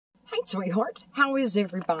Hey, sweethearts. How is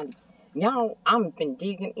everybody? Y'all, I've been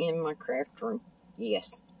digging in my craft room.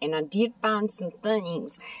 Yes. And I did find some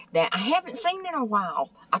things that I haven't seen in a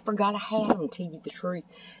while. I forgot I had them, to tell you the truth.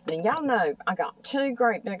 Now, y'all know I got two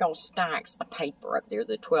great big old stacks of paper up there,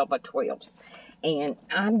 the 12 by 12s. And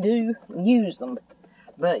I do use them.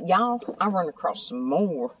 But y'all, I run across some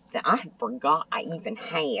more that I forgot I even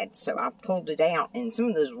had. So I pulled it out. And some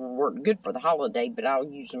of those work good for the holiday, but I'll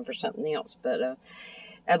use them for something else. But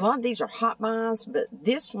a lot of these are hot buys, but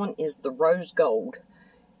this one is the rose gold.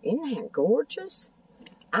 Isn't that gorgeous?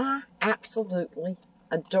 I absolutely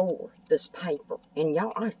adore this paper. And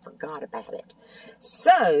y'all, I forgot about it.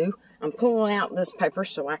 So, I'm pulling out this paper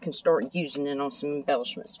so I can start using it on some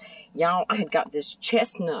embellishments. Y'all, I had got this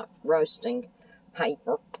chestnut roasting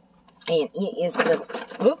paper. And it is the,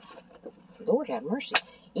 oh, Lord have mercy.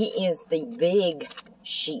 It is the big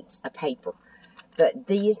sheets of paper. But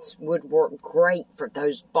these would work great for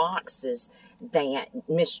those boxes that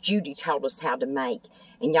Miss Judy told us how to make.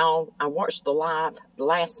 And y'all, I watched the live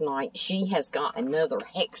last night. She has got another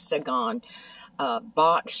hexagon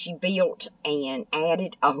box she built and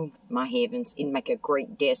added. Oh, my heavens. It'd make a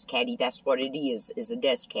great desk caddy. That's what it is a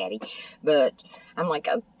desk caddy. But I'm like,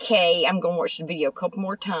 okay, I'm going to watch the video a couple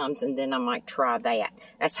more times and then I might try that.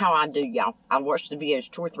 That's how I do, y'all. I watched the videos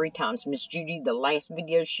 2 or 3 times. Miss Judy, the last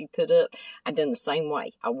video she put up, I done the same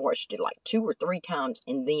way. I watched it like 2 or 3 times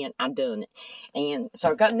and then I done it. And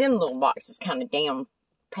so I got them little boxes kind of down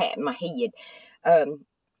pat my head.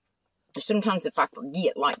 Sometimes if I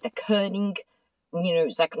forget, like the cutting, you know,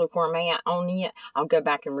 exactly where I'm at on it, I'll go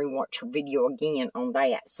back and rewatch her video again on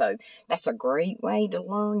that. So, that's a great way to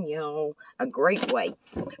learn, y'all. A great way.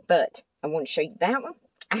 But, I want to show you that one.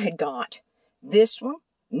 I had got this one,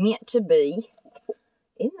 meant to be.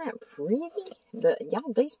 Isn't that pretty? But,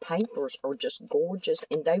 y'all, these papers are just gorgeous,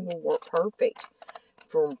 and they will work perfect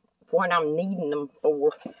for what I'm needing them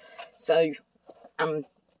for. So,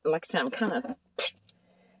 like I said, I'm kind of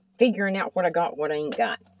figuring out what I got, what I ain't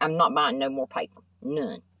got. I'm not buying no more paper.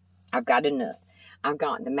 None. I've got enough. I've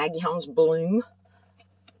got the Maggie Holmes Bloom.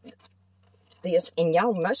 This. And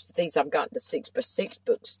y'all, most of these I've got the 6x6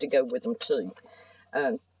 books to go with them too.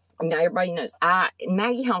 Now, everybody knows.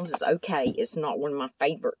 Maggie Holmes is okay. It's not one of my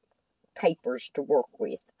favorite papers to work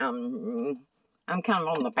with. I'm kind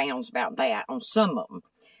of on the bounds about that on some of them.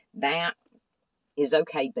 That is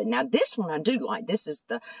okay. But now this one I do like. This is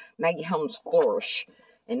the Maggie Holmes Flourish.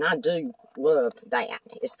 And I do love that.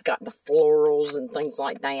 It's got the florals and things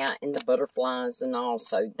like that. And the butterflies and all.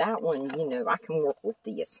 So that one, you know, I can work with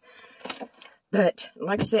this. But,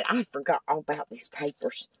 like I said, I forgot all about these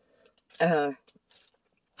papers. I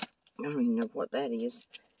don't even know what that is.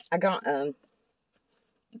 I got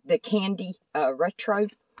the Candy Retro.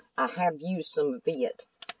 I have used some of it.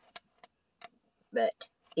 But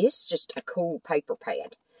it's just a cool paper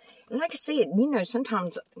pad. And like I said, you know,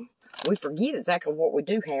 sometimes we forget exactly what we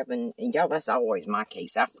do have, and y'all, that's always my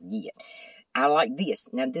case. I forget. I like this.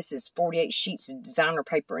 Now, this is 48 sheets of designer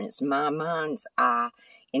paper, and it's My Mind's Eye,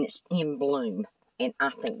 and it's in bloom. And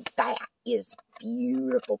I think that is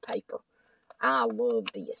beautiful paper. I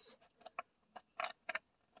love this.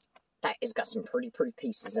 That has got some pretty, pretty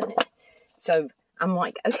pieces in it. So, I'm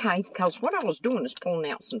like, okay, because what I was doing is pulling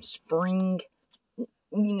out some spring,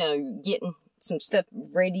 you know, getting some stuff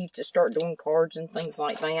ready to start doing cards and things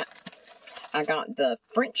like that. I got the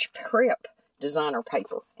French Prep designer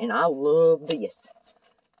paper, and I love this.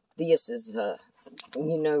 This is,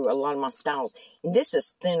 you know, a lot of my styles. And this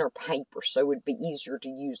is thinner paper, so it would be easier to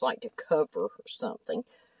use, like, to cover or something.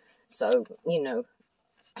 So, you know,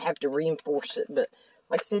 I have to reinforce it. But,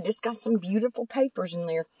 like I said, it's got some beautiful papers in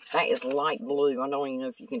there. That is light blue. I don't even know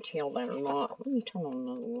if you can tell that or not. Let me turn on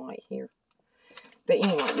another light here. But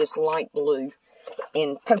anyway, it's light blue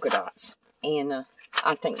and polka dots. And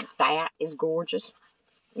I think that is gorgeous.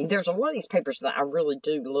 There's a lot of these papers that I really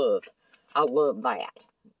do love. I love that.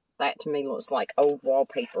 That to me looks like old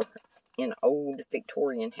wallpaper in an old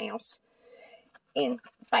Victorian house. And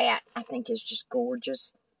that, I think, is just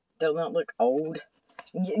gorgeous. Does not look old.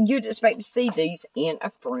 You'd expect to see these in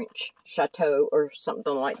a French chateau or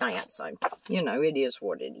something like that. So, you know, it is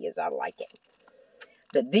what it is. I like it.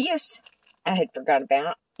 But this, I had forgot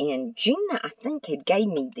about. And Gina, I think, had gave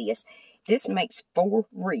me this. This makes 4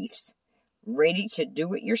 reefs ready to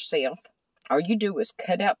do it yourself. All you do is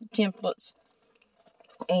cut out the templates.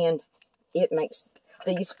 And it makes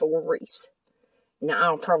these 4 reefs.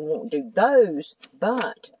 Now, I probably won't do those.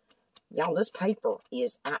 But, y'all, this paper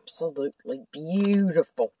is absolutely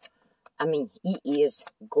beautiful. I mean, it is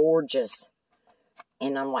gorgeous.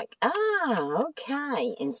 And I'm like,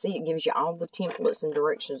 okay. And see, it gives you all the templates and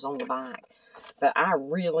directions on the back. But I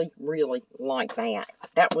really, really like that.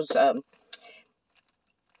 That was, I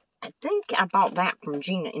think I bought that from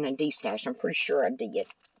Gina in a D-stash. I'm pretty sure I did.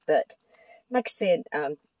 But, like I said,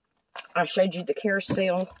 I showed you the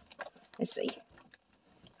carousel. Let's see.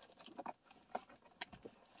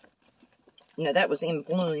 No, that was In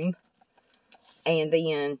Bloom. And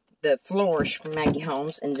then the Flourish from Maggie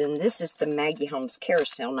Holmes. And then this is the Maggie Holmes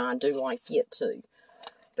carousel. Now, I do like it, too.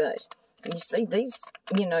 But, you see, these,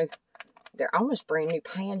 you know, they're almost brand new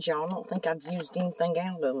pads, y'all. I don't think I've used anything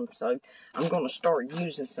out of them. So, I'm going to start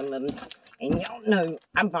using some of them. And y'all know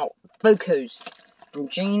I bought Boku's from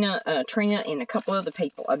Gina, Trina, and a couple other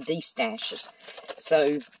people of D-stashes.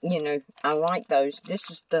 So, you know, I like those. This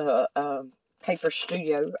is the Paper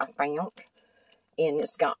Studio I found. And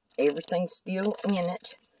it's got everything still in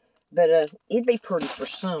it. But it'd be pretty for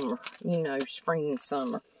summer. You know, spring and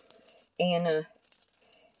summer. And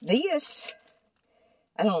this,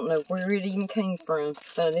 I don't know where it even came from.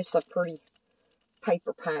 But it's a pretty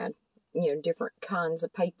paper pad. You know, different kinds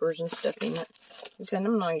of papers and stuff in it. And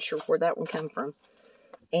I'm not even sure where that one came from.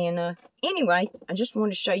 And anyway, I just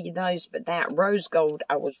wanted to show you those. But that rose gold,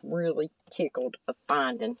 I was really tickled of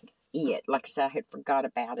finding it. Like I said, I had forgot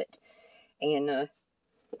about it. And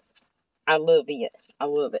I love it. I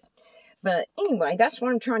love it. But anyway, that's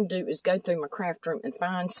what I'm trying to do is go through my craft room and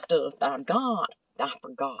find stuff that I got that I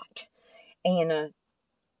forgot. And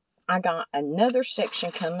I got another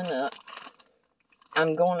section coming up.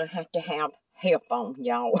 I'm going to have help on,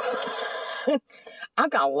 y'all. I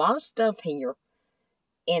got a lot of stuff here.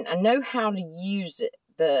 And I know how to use it,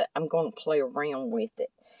 but I'm going to play around with it.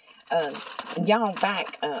 Y'all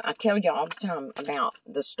back, I tell y'all all the time about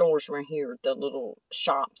the stores around here, the little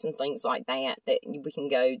shops and things like that we can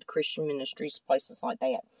go, the Christian ministries, places like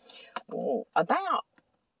that. Well, about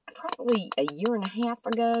probably a year and a half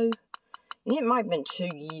ago, and it might have been 2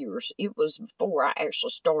 years, it was before I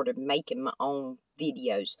actually started making my own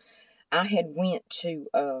videos. I had went to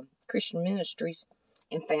Christian ministries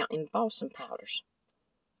and found embossing powders.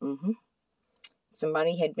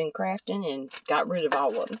 Somebody had been crafting and got rid of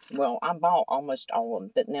all of them. Well, I bought almost all of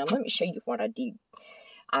them. But now, let me show you what I did.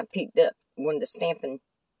 I picked up one of the stamping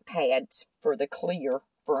pads for the clear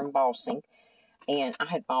for embossing. And I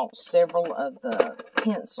had bought several of the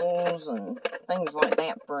pencils and things like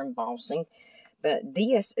that for embossing. But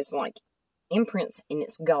this is like imprints and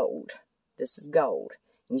it's gold. This is gold.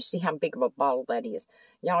 And you see how big of a bottle that is.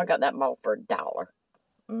 Y'all, I got that bottle for $1.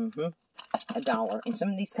 $1. And some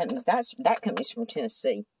of these companies, that company's from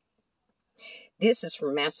Tennessee. This is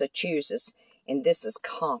from Massachusetts, and this is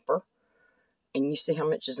copper. And you see how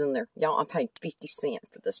much is in there. Y'all, I paid 50 cents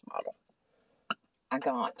for this bottle. I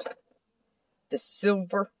got the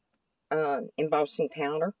silver embossing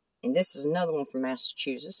powder, and this is another one from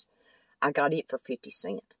Massachusetts. I got it for 50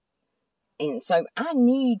 cents. And so I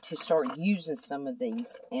need to start using some of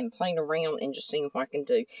these and playing around and just seeing what I can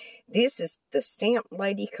do. This is the Stamp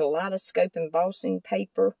Lady Kaleidoscope embossing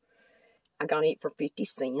paper. I got it for 50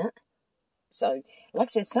 cents. So, like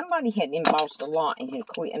I said, somebody had embossed a lot and had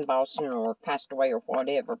quit embossing or passed away or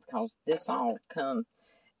whatever because this all come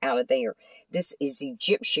out of there. This is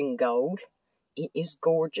Egyptian gold. It is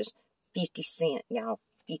gorgeous. 50 cents, y'all.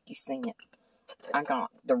 50 cents. I got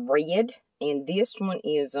the red. And this one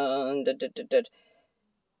is,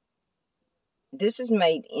 this is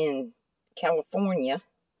made in California.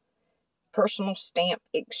 Personal Stamp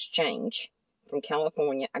Exchange from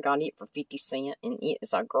California. I got it for 50 cents. And it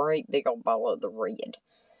is a great big old ball of the red.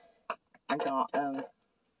 I got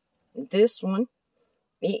this one.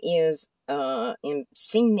 It is in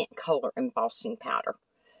cement color embossing powder.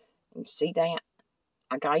 You see that?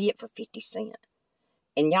 I got it for 50 cents.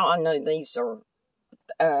 And y'all, I know these are...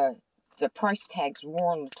 the price tags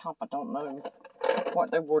were on the top. I don't know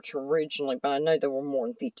what they were originally, but I know they were more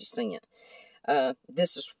than 50 cents.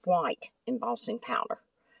 This is white embossing powder.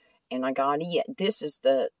 And I got it. This is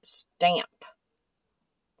the Stamp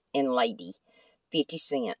and Lady. 50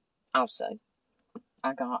 cents also.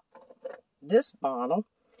 I got this bottle.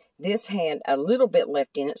 This had a little bit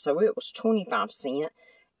left in it, so it was 25 cents.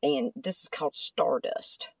 And this is called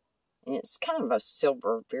Stardust. And it's kind of a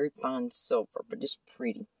silver, very fine silver, but it's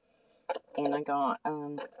pretty. And I got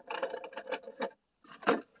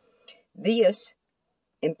this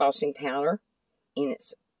embossing powder, and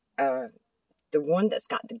it's the one that's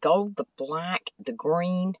got the gold, the black, the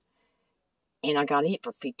green, and I got it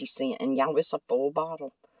for 50 cents. And y'all, it's a full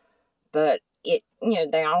bottle, but it, you know,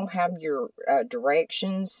 they all have your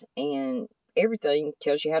directions and everything.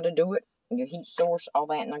 Tells you how to do it, your heat source, all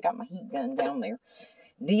that. And I got my heat gun down there.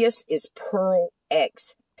 This is Pearl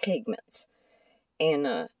X Pigments,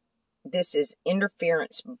 and this is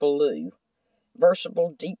Interference Blue.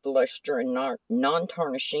 versatile, deep luster, and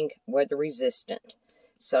non-tarnishing, weather-resistant.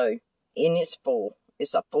 So, and it's full.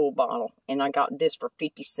 It's a full bottle. And I got this for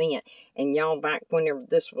 50 cents. And y'all, back whenever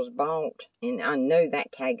this was bought, and I know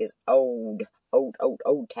that tag is old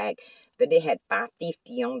tag, but it had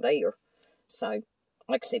 $5.50 on there. So,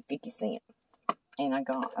 like I said, 50 cents. And I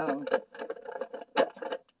got,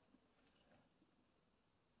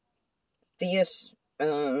 this,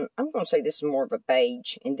 I'm going to say this is more of a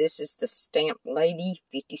beige. And this is the Stamp Lady,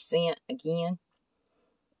 50 cents again.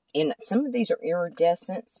 And some of these are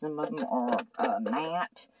iridescent. Some of them are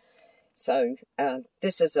matte. So,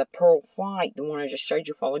 this is a pearl white. The one I just showed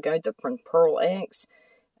you a while ago. The from Pearl X.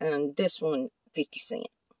 And this one, 50 cents.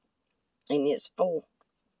 And it's full.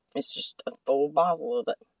 It's just a full bottle of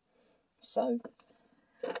it. So,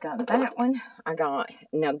 got that one. I got,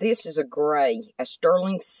 now this is a gray. A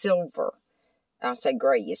sterling silver. I'll say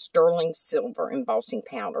gray. It's sterling silver embossing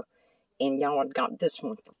powder. And y'all, I got this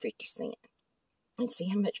one for 50 cents. And see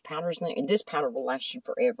how much powder's in there? And this powder will last you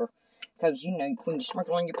forever. Because, you know, when you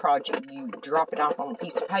sprinkle on your project, you drop it off on a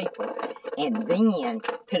piece of paper. And then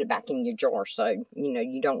put it back in your jar. So, you know,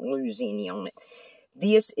 you don't lose any on it.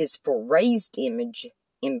 This is for raised image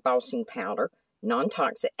embossing powder.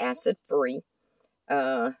 Non-toxic, acid-free.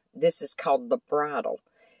 This is called the Bridal.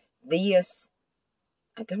 This,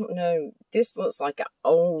 I don't know. This looks like an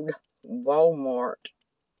old Walmart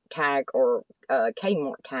tag or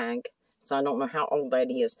Kmart tag. So I don't know how old that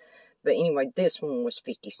is. But anyway, this one was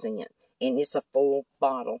 50 cents. And it's a full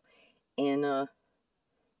bottle. And,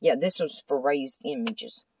 yeah, this was for raised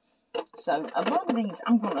images. So, a lot of these,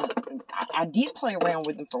 I did play around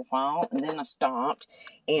with them for a while. And then I stopped.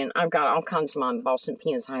 And I've got all kinds of my embossing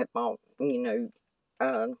pens I have bought, you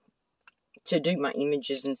know, to do my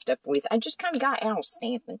images and stuff with. I just kind of got out of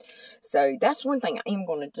stamping. So, that's one thing I am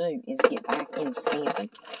going to do is get back in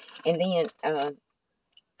stamping. And then,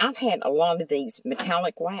 I've had a lot of these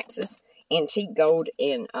metallic waxes, antique gold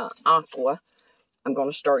and aqua. I'm going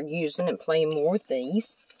to start using and playing more with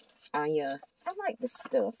these. I like this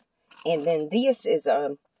stuff. And then this is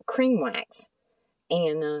cream wax.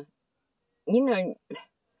 And, you know,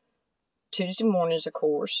 Tuesday mornings, of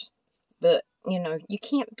course. But, you know, you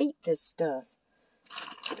can't beat this stuff.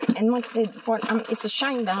 And like I said, it's a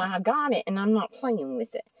shame that I got it and I'm not playing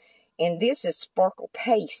with it. And this is Sparkle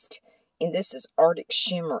Paste. And this is Arctic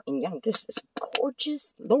Shimmer. And y'all, this is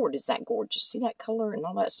gorgeous. Lord, is that gorgeous. See that color and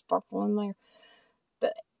all that sparkle in there?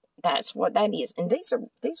 But that's what that is. And these are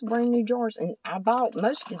brand new jars. And I bought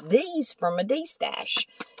most of these from a D-Stash.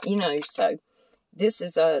 You know, so this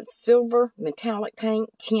is a silver metallic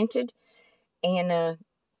paint, tinted. And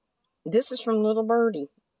this is from Little Birdie.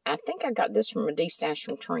 I think I got this from a D-Stash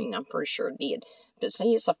from Trina. I'm pretty sure I did. But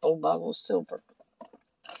see, it's a full bottle of silver.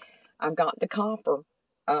 I've got the copper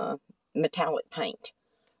metallic paint.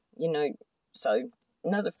 You know, so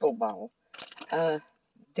another full bottle.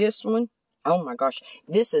 This one, oh my gosh,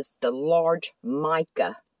 this is the large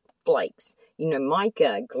mica flakes. You know,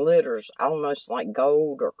 mica glitters almost like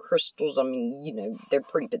gold or crystals. I mean, you know, they're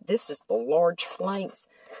pretty, but this is the large flakes.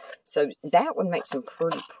 So that would make some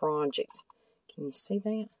pretty projects. Can you see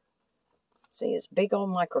that? See, it's big old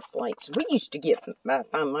micro flakes. We used to get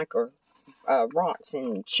find micro rocks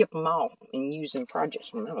and chip them off and use them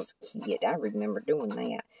projects when I was a kid. I remember doing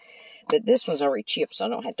that. But this one's already chipped, so I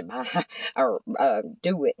don't have to buy or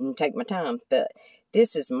do it and take my time. But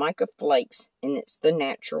this is mica flakes, and it's the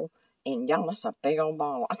natural. And y'all, that's a big old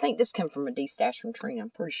bottle. I think this came from a D-Stash from Trina. I'm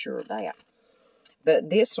pretty sure of that. But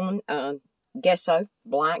this one, gesso,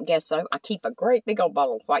 black gesso. I keep a great big old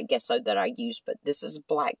bottle of white gesso that I use, but this is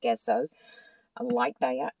black gesso. I like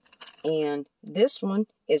that. And this one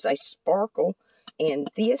is a sparkle. And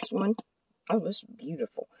this one, oh, this is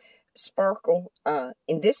beautiful. Sparkle.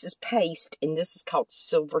 And this is paste. And this is called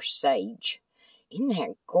Silver Sage. Isn't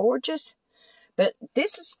that gorgeous? But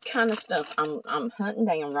this is kind of stuff I'm hunting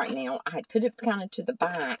down right now. I had put it kind of to the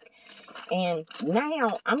back. And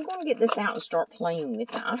now I'm going to get this out and start playing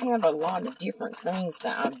with it. I have a lot of different things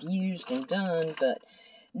that I've used and done. But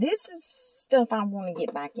this is stuff I want to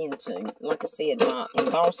get back into. Like I said, my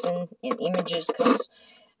embossing and images. Because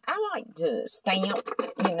I like to stamp,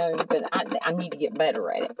 you know, but I need to get better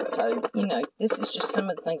at it. So, you know, this is just some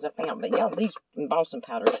of the things I found. But, y'all, these embossing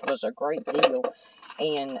powders was a great deal.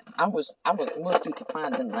 And I was lucky to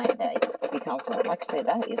find them that day. Because, like I said,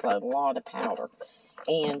 that is a lot of powder.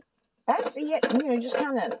 And that's it. You know, just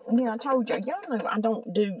kind of, you know, I told y'all know I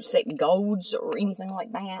don't do set golds or anything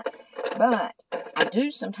like that. But I do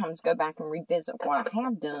sometimes go back and revisit what I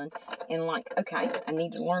have done and like, okay, I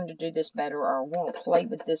need to learn to do this better, or I want to play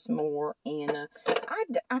with this more, and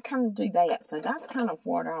I kind of do that. So that's kind of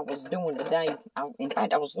what I was doing today. In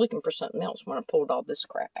fact, I was looking for something else when I pulled all this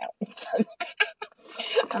crap out. So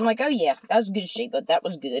I'm like, oh yeah, that was good, Sheila. That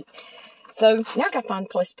was good. So now I gotta find a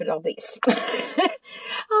place to put all this.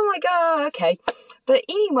 Oh my God, okay. But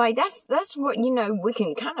anyway, that's what, we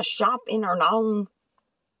can kind of shop in our own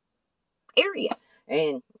area.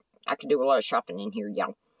 And I could do a lot of shopping in here,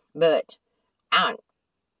 y'all. But I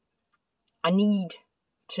need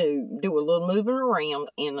to do a little moving around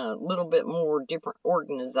and a little bit more different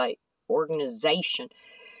organization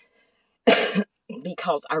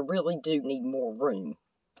because I really do need more room.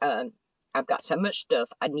 I've got so much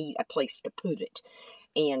stuff, I need a place to put it.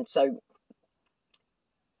 And so,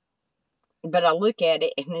 but I look at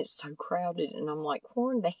it and it's so crowded, and I'm like,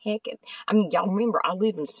 where in the heck? Y'all remember, I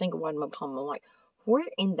live in single-wide mobile. I'm like, where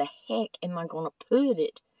in the heck am I going to put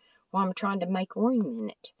it while I'm trying to make room in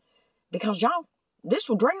it? Because, y'all, this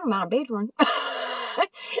will drown my bedroom.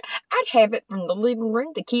 I'd have it from the living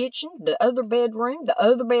room, the kitchen, the other bedroom,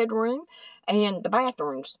 and the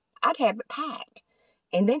bathrooms. I'd have it packed.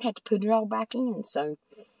 And then have to put it all back in. So,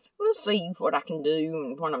 we'll see what I can do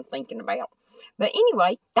and what I'm thinking about. But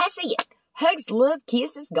anyway, that's it. Hugs, love,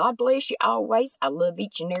 kisses. God bless you always. I love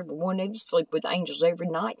each and every one of you. Sleep with angels every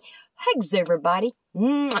night. Hugs, everybody.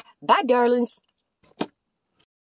 Mwah. Bye, darlings.